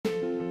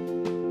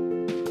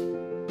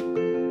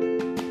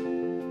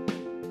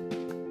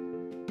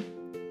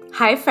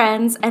Hi,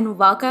 friends, and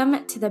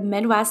welcome to the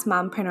Midwest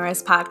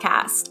Mompreneurs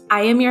Podcast.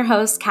 I am your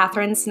host,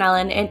 Katherine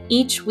Snellen, and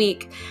each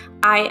week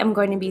I am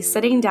going to be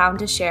sitting down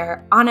to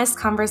share honest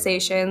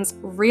conversations,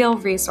 real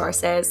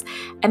resources,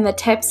 and the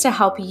tips to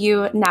help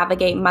you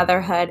navigate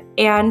motherhood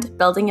and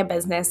building a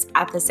business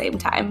at the same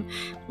time.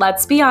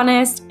 Let's be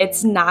honest,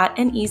 it's not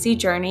an easy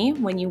journey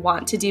when you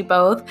want to do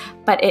both,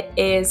 but it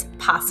is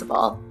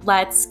possible.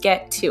 Let's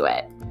get to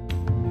it.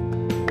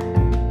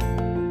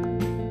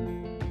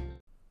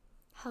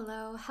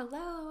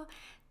 Hello.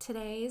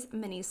 Today's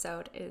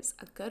mini-sode is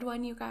a good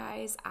one, you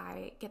guys.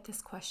 I get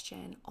this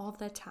question all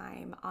the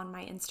time on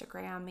my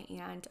Instagram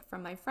and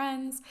from my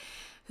friends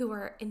who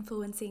are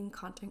influencing,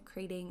 content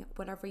creating,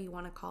 whatever you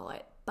want to call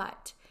it.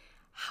 But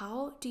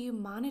how do you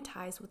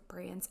monetize with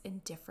brands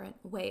in different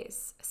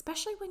ways,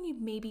 especially when you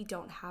maybe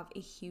don't have a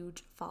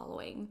huge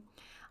following?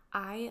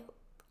 I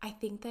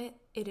think that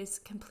it is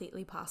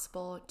completely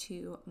possible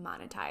to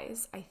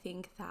monetize. I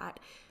think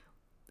that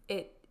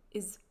it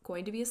is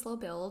going to be a slow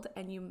build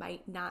and you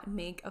might not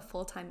make a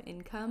full-time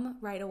income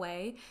right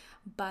away,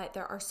 but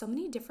there are so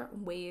many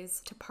different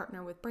ways to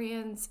partner with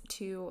brands,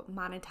 to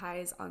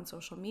monetize on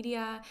social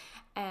media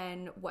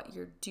and what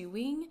you're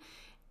doing.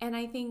 And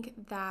I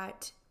think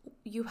that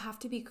you have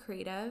to be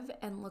creative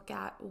and look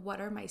at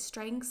what are my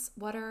strengths,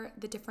 what are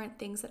the different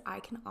things that I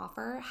can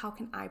offer, how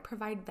can I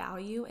provide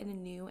value in a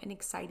new and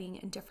exciting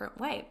and different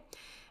way.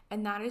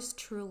 And that is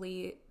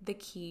truly the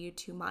key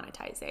to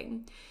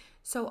monetizing.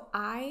 So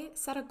I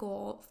set a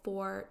goal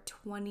for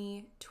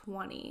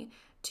 2020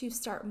 to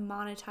start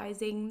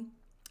monetizing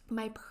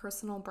my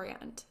personal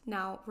brand.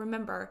 Now,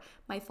 remember,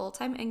 my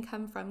full-time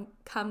income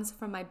comes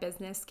from my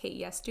business,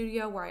 KES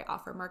Studio, where I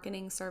offer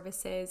marketing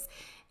services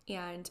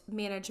and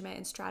management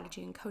and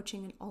strategy and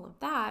coaching and all of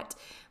that.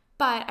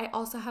 But I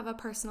also have a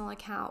personal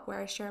account where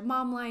I share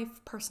mom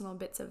life, personal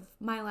bits of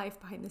my life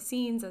behind the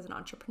scenes as an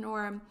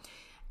entrepreneur.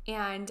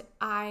 And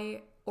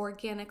I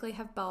organically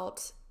have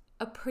built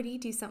a pretty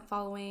decent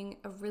following,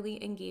 a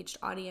really engaged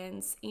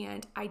audience,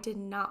 and I did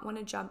not want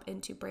to jump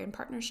into brand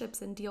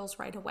partnerships and deals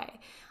right away.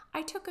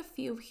 I took a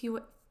few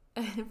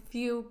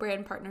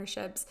brand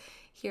partnerships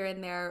here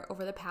and there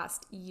over the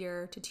past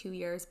year to 2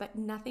 years, but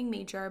nothing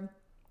major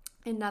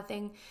and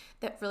nothing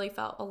that really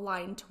felt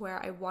aligned to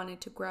where I wanted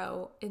to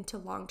grow into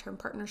long-term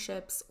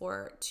partnerships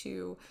or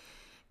to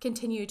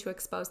continue to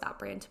expose that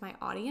brand to my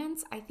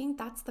audience. I think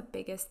that's the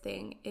biggest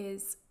thing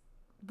is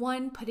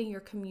one, putting your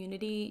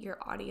community, your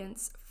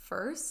audience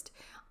first.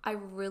 I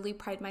really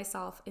pride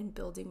myself in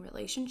building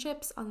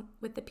relationships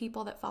with the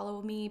people that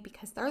follow me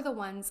because they're the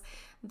ones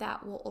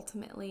that will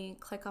ultimately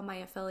click on my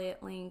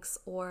affiliate links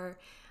or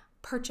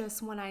purchase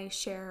when I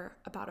share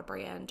about a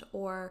brand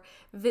or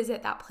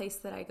visit that place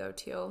that I go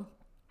to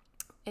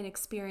and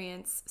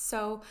experience.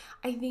 So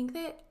I think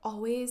that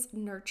always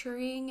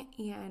nurturing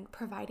and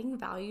providing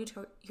value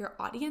to your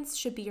audience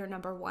should be your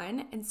number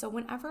one. And so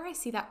whenever I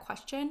see that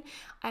question,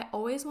 I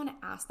always want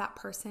to ask that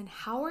person,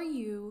 how are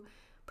you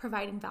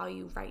providing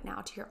value right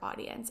now to your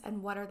audience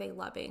and what are they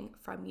loving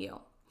from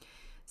you?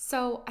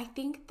 So I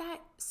think that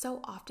so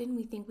often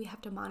we think we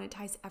have to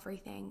monetize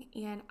everything.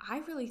 And I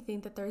really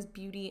think that there's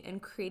beauty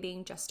in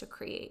creating just to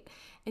create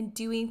and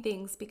doing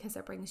things because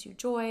it brings you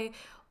joy,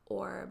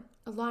 or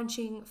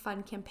launching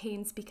fun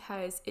campaigns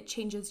because it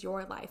changes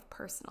your life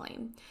personally.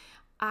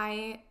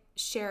 I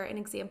share an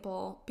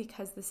example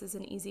because this is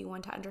an easy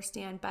one to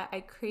understand, but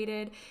I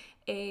created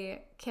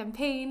a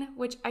campaign,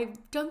 which I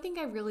don't think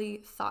I really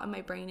thought in my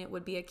brain it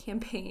would be a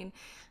campaign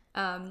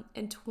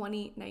in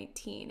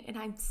 2019, and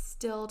I'm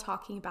still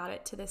talking about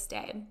it to this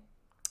day.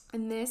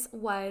 And this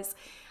was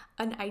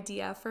an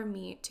idea for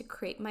me to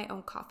create my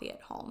own coffee at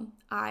home.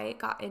 I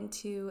got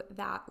into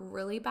that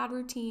really bad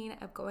routine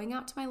of going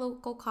out to my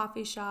local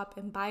coffee shop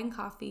and buying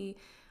coffee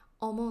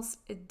almost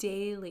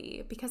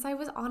daily because I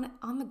was on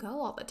the go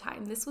all the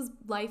time. This was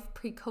life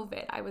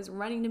pre-COVID. I was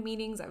running to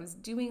meetings, I was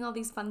doing all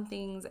these fun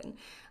things and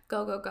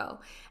go.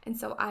 And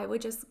so I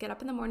would just get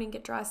up in the morning,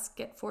 get dressed,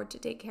 get Ford to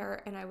daycare,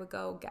 and I would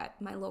go get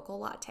my local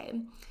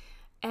latte.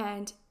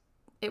 And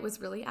it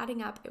was really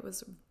adding up. It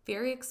was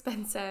very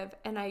expensive,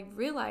 and I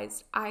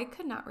realized I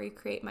could not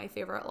recreate my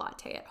favorite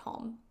latte at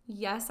home.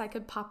 Yes, I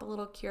could pop a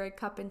little Keurig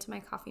cup into my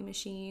coffee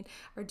machine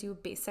or do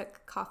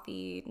basic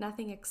coffee,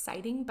 nothing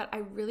exciting, but I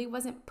really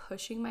wasn't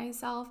pushing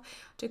myself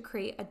to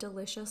create a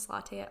delicious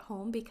latte at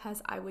home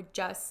because I would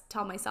just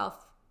tell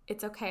myself,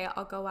 it's okay,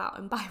 I'll go out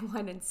and buy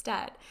one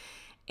instead.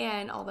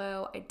 And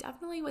although I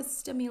definitely was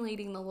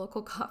stimulating the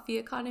local coffee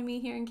economy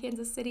here in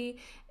Kansas City,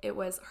 it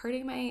was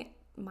hurting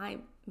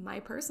my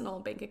personal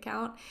bank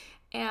account,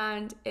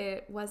 and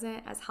it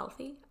wasn't as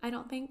healthy, I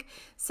don't think.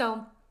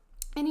 So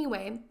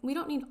anyway, we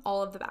don't need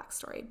all of the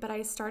backstory, but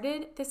I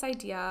started this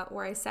idea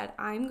where I said,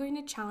 I'm going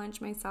to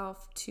challenge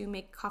myself to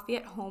make coffee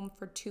at home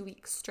for 2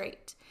 weeks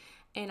straight.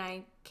 And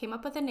I came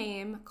up with a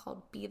name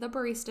called Be the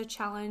Barista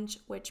Challenge,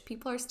 which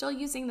people are still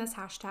using this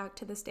hashtag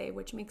to this day,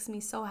 which makes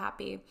me so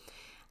happy.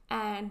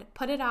 And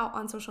put it out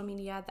on social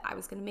media that I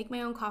was going to make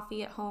my own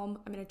coffee at home.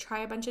 I'm going to try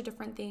a bunch of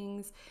different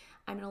things.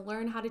 I'm going to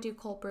learn how to do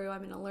cold brew. I'm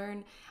going to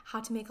learn how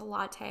to make a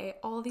latte,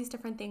 all these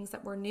different things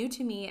that were new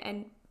to me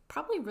and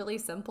probably really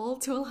simple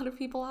to a lot of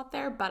people out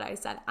there. But I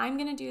said, I'm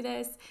going to do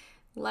this.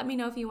 Let me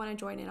know if you want to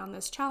join in on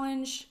this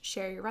challenge,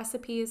 share your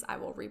recipes. I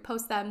will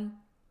repost them,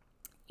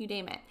 you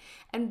name it.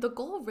 And the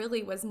goal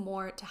really was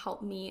more to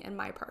help me in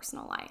my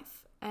personal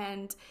life.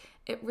 And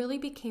it really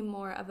became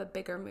more of a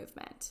bigger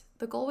movement.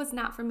 The goal was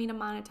not for me to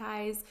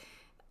monetize.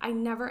 I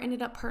never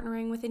ended up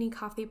partnering with any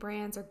coffee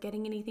brands or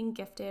getting anything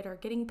gifted or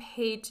getting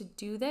paid to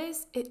do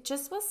this. It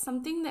just was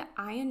something that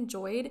I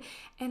enjoyed,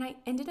 and I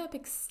ended up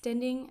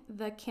extending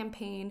the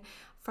campaign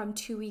from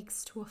 2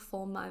 weeks to a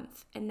full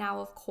month. And now,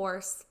 of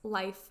course,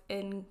 life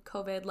in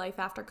COVID, life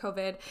after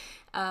COVID,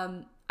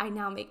 I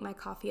now make my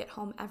coffee at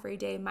home every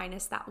day,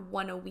 minus that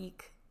one a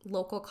week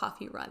local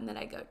coffee run that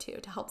I go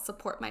to help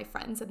support my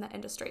friends in the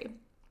industry.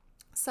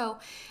 So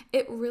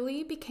it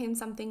really became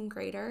something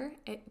greater.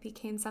 It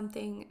became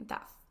something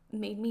that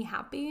made me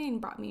happy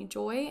and brought me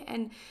joy.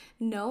 And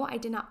no, I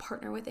did not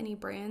partner with any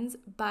brands,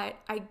 but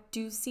I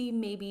do see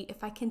maybe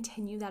if I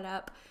continue that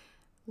up,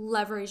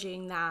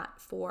 leveraging that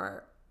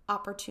for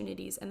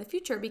opportunities in the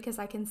future, because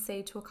I can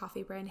say to a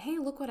coffee brand, hey,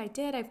 look what I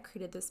did. I've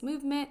created this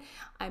movement.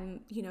 I'm,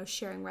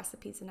 sharing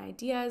recipes and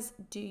ideas.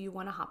 Do you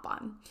want to hop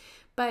on?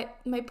 But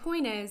my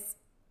point is,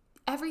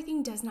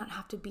 everything does not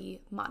have to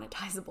be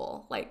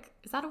monetizable. Like,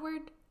 is that a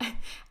word?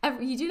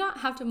 You do not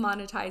have to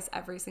monetize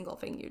every single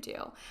thing you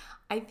do.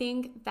 I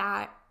think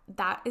that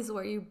is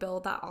where you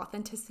build that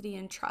authenticity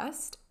and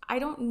trust. I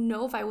don't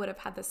know if I would have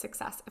had the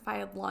success if I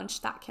had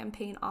launched that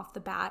campaign off the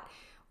bat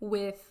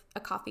with a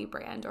coffee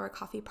brand or a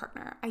coffee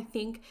partner. I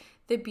think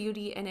the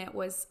beauty in it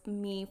was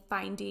me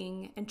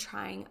finding and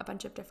trying a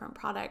bunch of different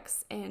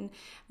products and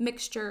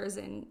mixtures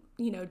and,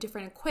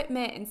 different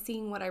equipment and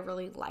seeing what I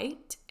really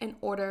liked in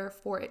order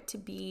for it to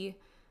be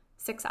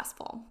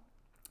successful.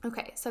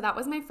 Okay, so that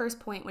was my first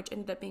point, which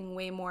ended up being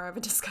way more of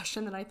a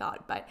discussion than I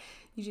thought, but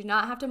you do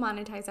not have to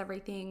monetize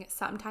everything.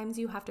 Sometimes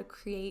you have to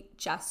create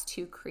just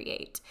to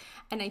create.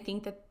 And I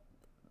think that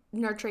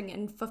nurturing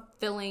and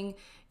fulfilling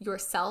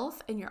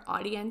yourself and your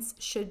audience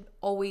should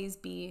always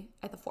be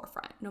at the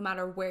forefront, no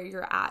matter where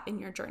you're at in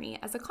your journey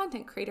as a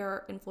content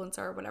creator,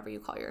 influencer, whatever you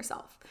call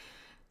yourself.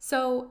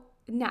 So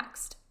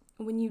next,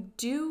 when you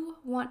do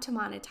want to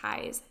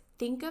monetize,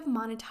 think of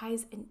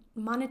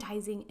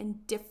monetizing in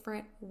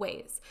different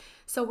ways.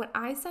 So when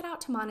I set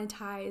out to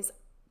monetize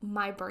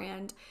my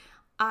brand,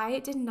 I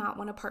did not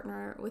want to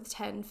partner with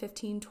 10,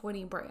 15,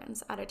 20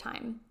 brands at a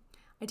time.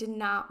 I did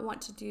not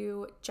want to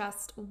do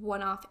just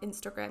one-off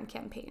Instagram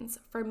campaigns.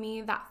 For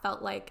me, that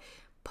felt like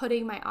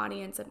putting my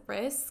audience at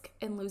risk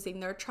and losing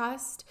their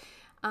trust,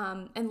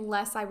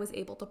 unless I was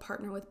able to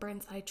partner with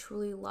brands that I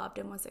truly loved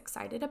and was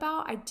excited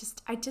about.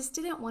 I just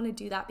didn't want to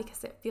do that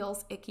because it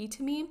feels icky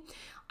to me.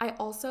 I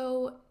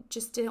also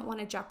just didn't want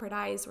to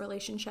jeopardize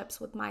relationships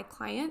with my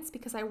clients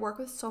because I work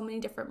with so many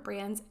different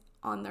brands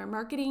on their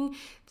marketing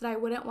that I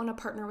wouldn't want to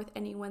partner with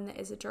anyone that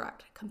is a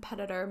direct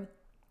competitor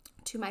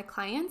to my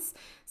clients,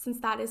 since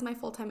that is my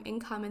full-time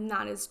income and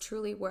that is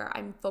truly where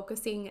I'm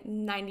focusing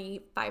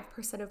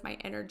 95% of my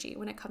energy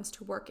when it comes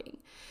to working.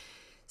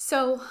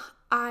 So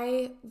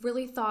I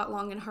really thought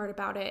long and hard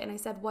about it, and I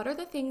said, what are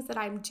the things that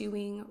I'm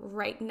doing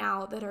right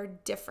now that are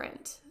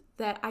different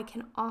that I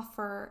can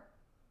offer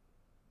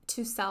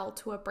to sell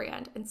to a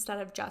brand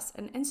instead of just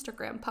an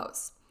Instagram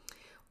post?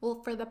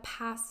 Well, for the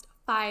past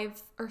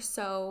 5 or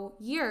so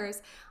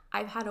years,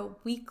 I've had a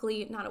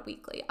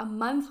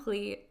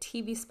monthly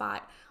TV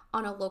spot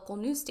on a local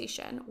news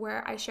station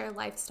where I share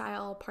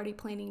lifestyle, party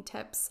planning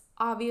tips.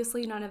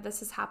 Obviously, none of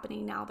this is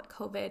happening now that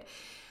COVID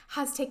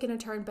has taken a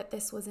turn, but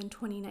this was in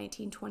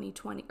 2019,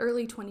 2020,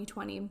 early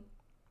 2020,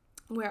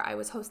 where I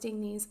was hosting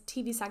these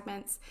TV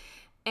segments,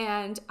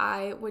 and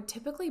I would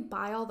typically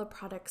buy all the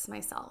products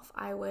myself.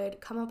 I would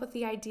come up with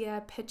the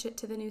idea, pitch it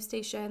to the news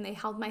station. They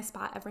held my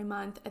spot every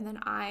month, and then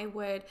I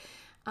would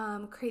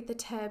create the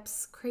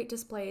tips, create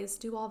displays,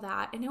 do all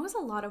that. And it was a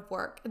lot of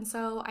work. And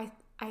so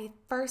I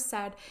first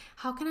said,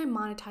 how can I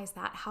monetize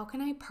that? How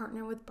can I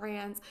partner with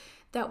brands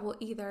that will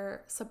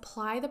either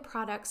supply the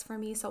products for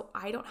me so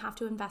I don't have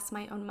to invest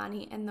my own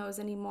money in those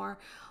anymore,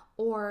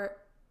 or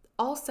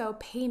also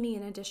pay me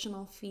an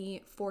additional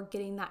fee for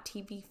getting that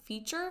TV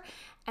feature,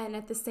 and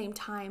at the same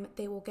time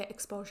they will get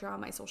exposure on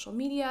my social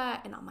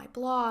media and on my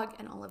blog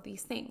and all of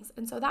these things.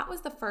 And so that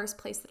was the first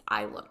place that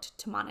I looked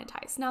to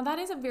monetize. Now that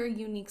is a very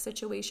unique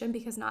situation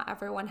because not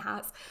everyone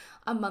has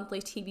a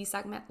monthly TV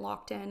segment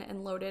locked in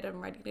and loaded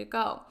and ready to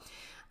go.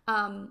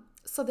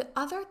 So the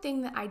other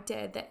thing that I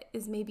did that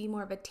is maybe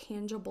more of a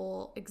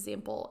tangible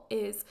example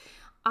is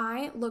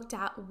I looked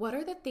at what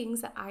are the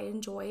things that I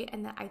enjoy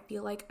and that I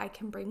feel like I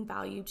can bring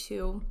value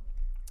to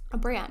a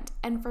brand.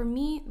 And for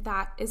me,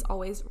 that is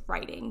always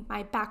writing.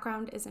 My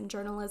background is in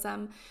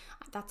journalism.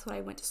 That's what I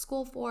went to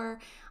school for.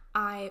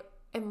 I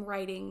am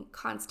writing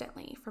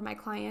constantly for my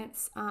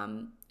clients.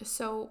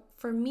 So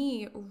for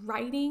me,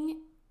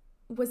 writing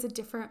was a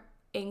different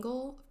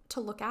angle to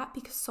look at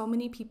because so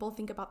many people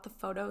think about the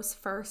photos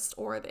first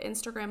or the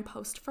Instagram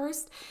post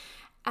first.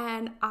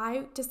 And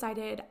I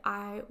decided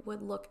I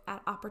would look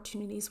at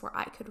opportunities where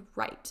I could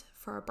write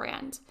for a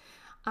brand.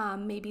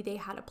 Maybe they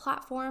had a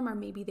platform, or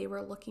maybe they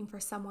were looking for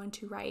someone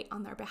to write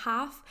on their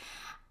behalf.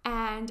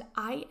 And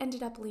I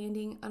ended up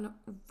landing a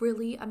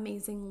really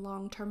amazing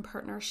long-term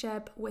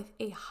partnership with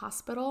a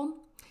hospital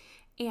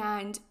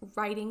and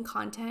writing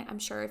content. I'm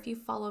sure if you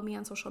follow me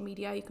on social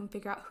media, you can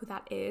figure out who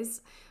that is.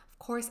 Of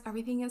course,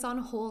 everything is on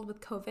hold with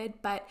COVID,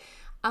 but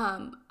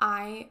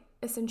I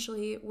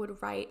essentially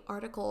would write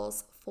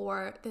articles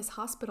for this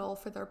hospital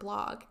for their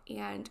blog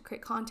and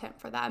create content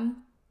for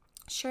them,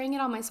 sharing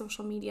it on my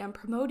social media and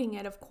promoting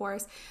it, of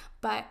course,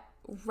 but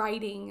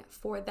writing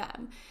for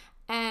them.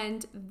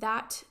 And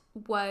that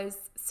was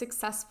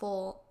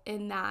successful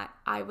in that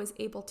I was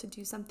able to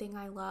do something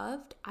I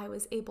loved. I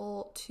was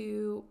able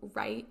to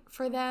write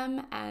for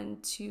them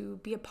and to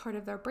be a part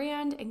of their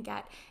brand and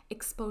get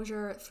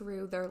exposure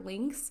through their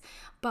links,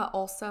 but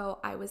also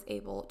I was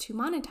able to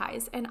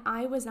monetize. And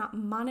I was not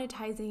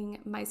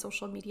monetizing my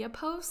social media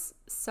posts,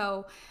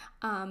 so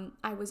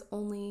I was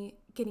only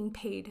getting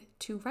paid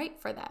to write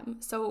for them.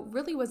 So it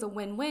really was a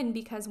win-win,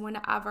 because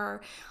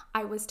whenever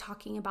I was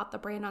talking about the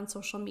brand on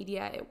social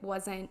media, it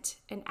wasn't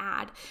an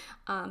ad.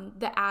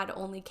 The ad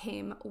only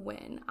came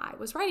when I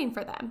was writing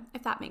for them,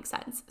 if that makes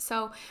sense.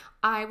 So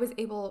I was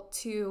able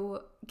to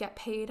get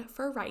paid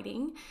for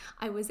writing.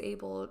 I was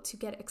able to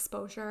get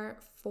exposure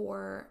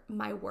for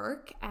my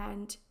work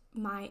and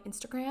my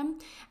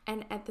Instagram,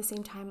 and at the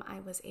same time I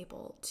was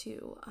able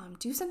to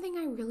do something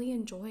I really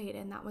enjoyed,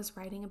 and that was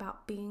writing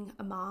about being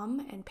a mom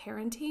and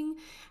parenting.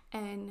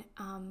 And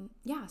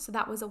so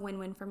that was a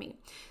win-win for me.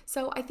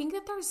 So I think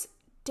that there's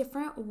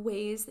different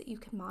ways that you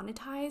can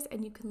monetize,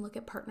 and you can look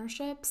at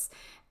partnerships,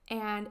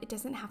 and it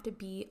doesn't have to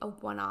be a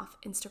one-off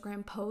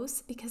Instagram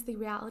post, because the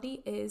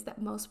reality is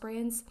that most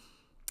brands,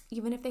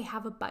 even if they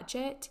have a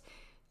budget,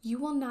 you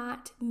will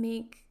not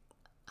make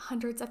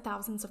hundreds of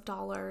thousands of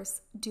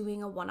dollars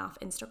doing a one-off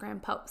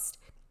Instagram post.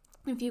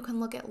 If you can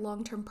look at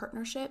long-term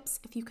partnerships,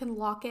 if you can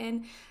lock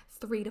in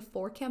 3 to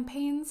 4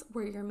 campaigns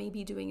where you're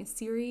maybe doing a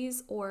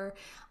series, or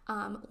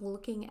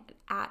looking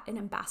at an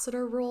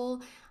ambassador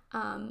role,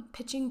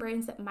 pitching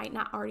brands that might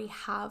not already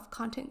have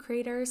content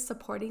creators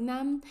supporting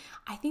them,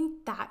 I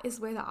think that is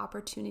where the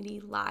opportunity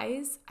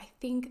lies. I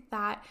think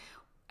that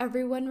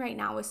everyone right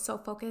now is so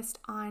focused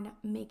on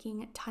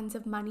making tons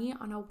of money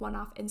on a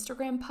one-off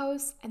Instagram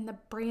post, and the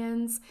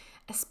brands,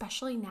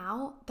 especially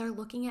now, they're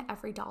looking at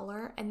every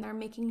dollar and they're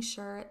making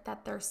sure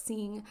that they're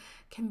seeing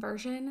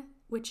conversion,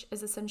 which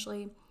is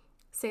essentially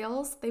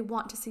sales. They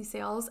want to see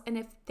sales, and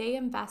if they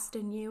invest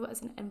in you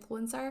as an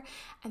influencer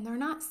and they're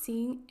not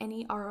seeing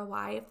any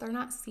ROI, if they're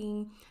not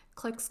seeing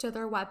clicks to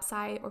their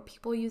website or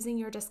people using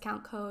your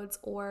discount codes,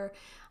 or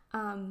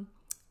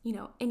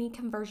any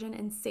conversion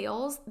in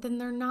sales, then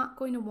they're not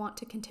going to want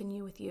to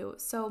continue with you.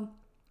 So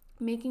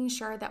making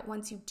sure that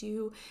once you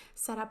do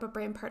set up a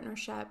brand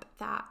partnership,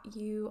 that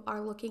you are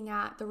looking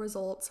at the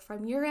results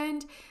from your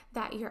end,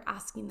 that you're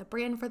asking the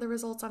brand for the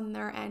results on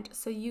their end,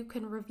 so you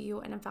can review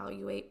and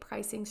evaluate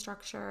pricing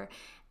structure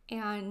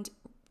and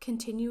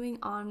continuing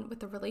on with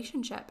the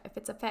relationship if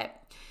it's a fit.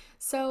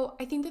 So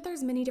I think that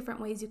there's many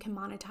different ways you can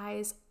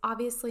monetize.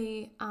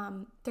 Obviously,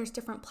 there's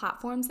different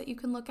platforms that you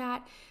can look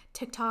at.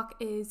 TikTok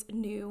is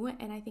new,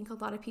 and I think a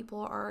lot of people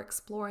are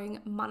exploring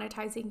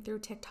monetizing through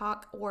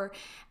TikTok or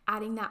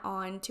adding that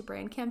on to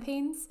brand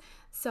campaigns.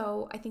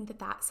 So I think that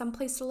that's some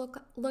place to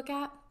look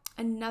at.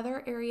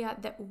 Another area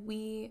that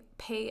we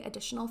pay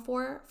additional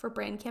for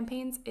brand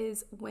campaigns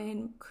is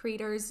when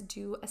creators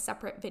do a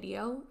separate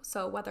video.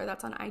 So whether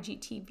that's on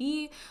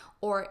IGTV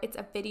or it's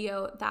a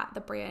video that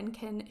the brand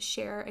can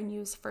share and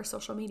use for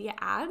social media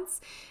ads.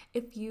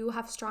 If you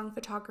have strong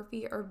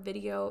photography or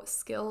video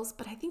skills,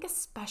 but I think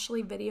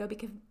especially video,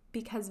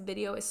 because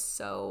video is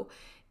so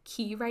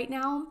key right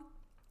now,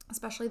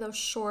 especially those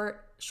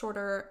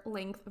shorter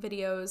length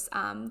videos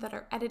that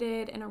are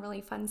edited in a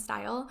really fun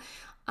style,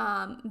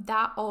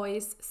 that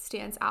always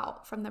stands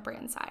out from the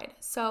brand side.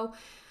 So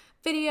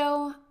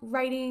video,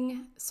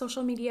 writing,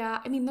 social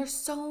media, there's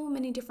so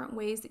many different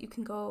ways that you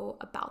can go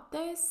about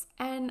this.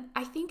 And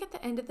I think at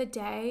the end of the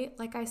day,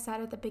 like I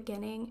said at the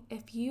beginning,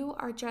 if you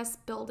are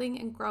just building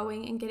and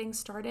growing and getting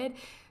started,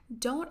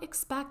 don't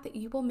expect that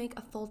you will make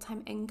a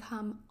full-time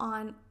income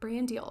on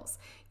brand deals.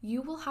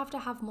 You will have to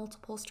have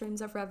multiple streams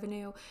of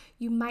revenue.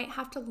 You might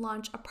have to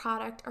launch a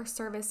product or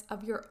service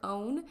of your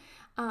own,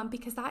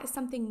 because that is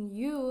something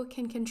you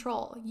can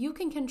control. You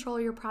can control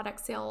your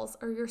product sales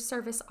or your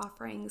service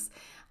offerings.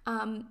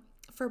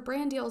 For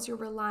brand deals, you're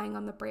relying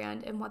on the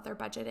brand and what their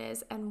budget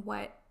is and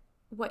what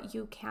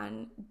you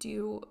can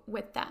do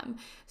with them.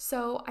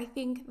 So I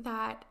think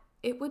that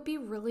it would be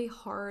really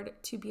hard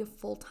to be a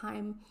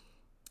full-time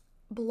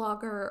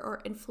blogger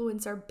or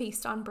influencer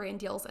based on brand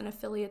deals and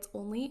affiliates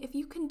only. If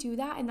you can do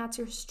that and that's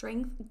your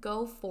strength,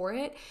 go for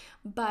it,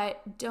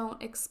 but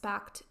don't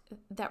expect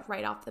that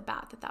right off the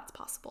bat that that's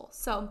possible.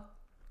 So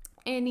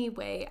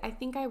Anyway, I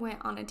think I went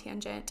on a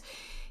tangent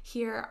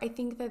here. I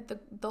think that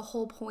the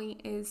whole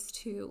point is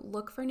to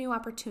look for new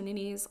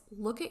opportunities,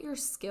 look at your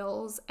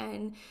skills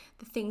and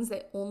the things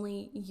that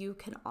only you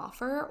can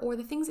offer or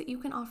the things that you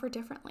can offer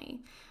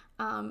differently.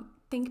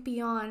 Think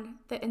beyond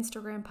the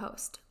Instagram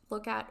post.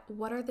 Look at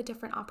what are the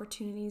different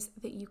opportunities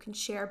that you can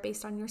share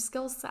based on your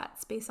skill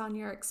sets, based on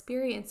your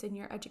experience and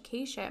your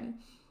education.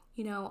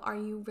 You know, are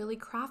you really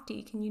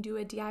crafty? Can you do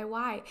a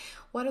DIY?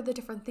 What are the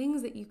different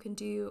things that you can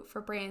do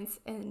for brands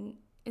in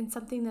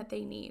something that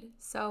they need?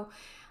 So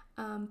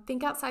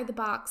think outside the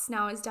box.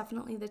 Now is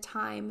definitely the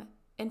time.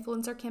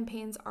 Influencer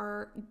campaigns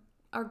are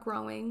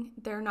growing.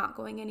 They're not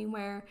going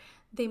anywhere.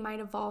 They might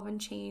evolve and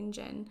change.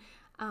 And,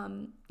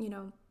 you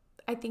know,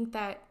 I think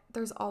that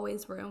there's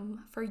always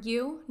room for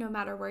you, no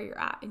matter where you're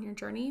at in your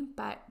journey.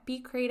 But be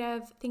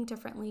creative, think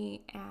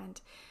differently, and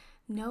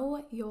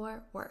know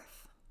your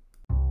worth.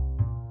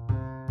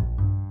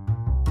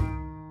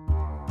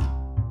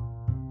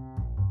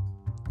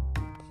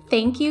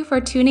 Thank you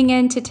for tuning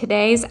in to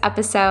today's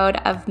episode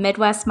of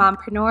Midwest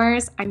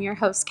Mompreneurs. I'm your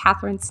host,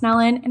 Catherine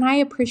Snellen, and I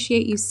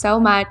appreciate you so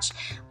much.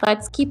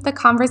 Let's keep the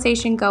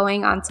conversation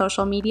going on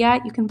social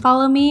media. You can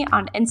follow me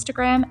on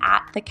Instagram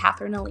at The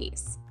Catherine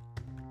Elise.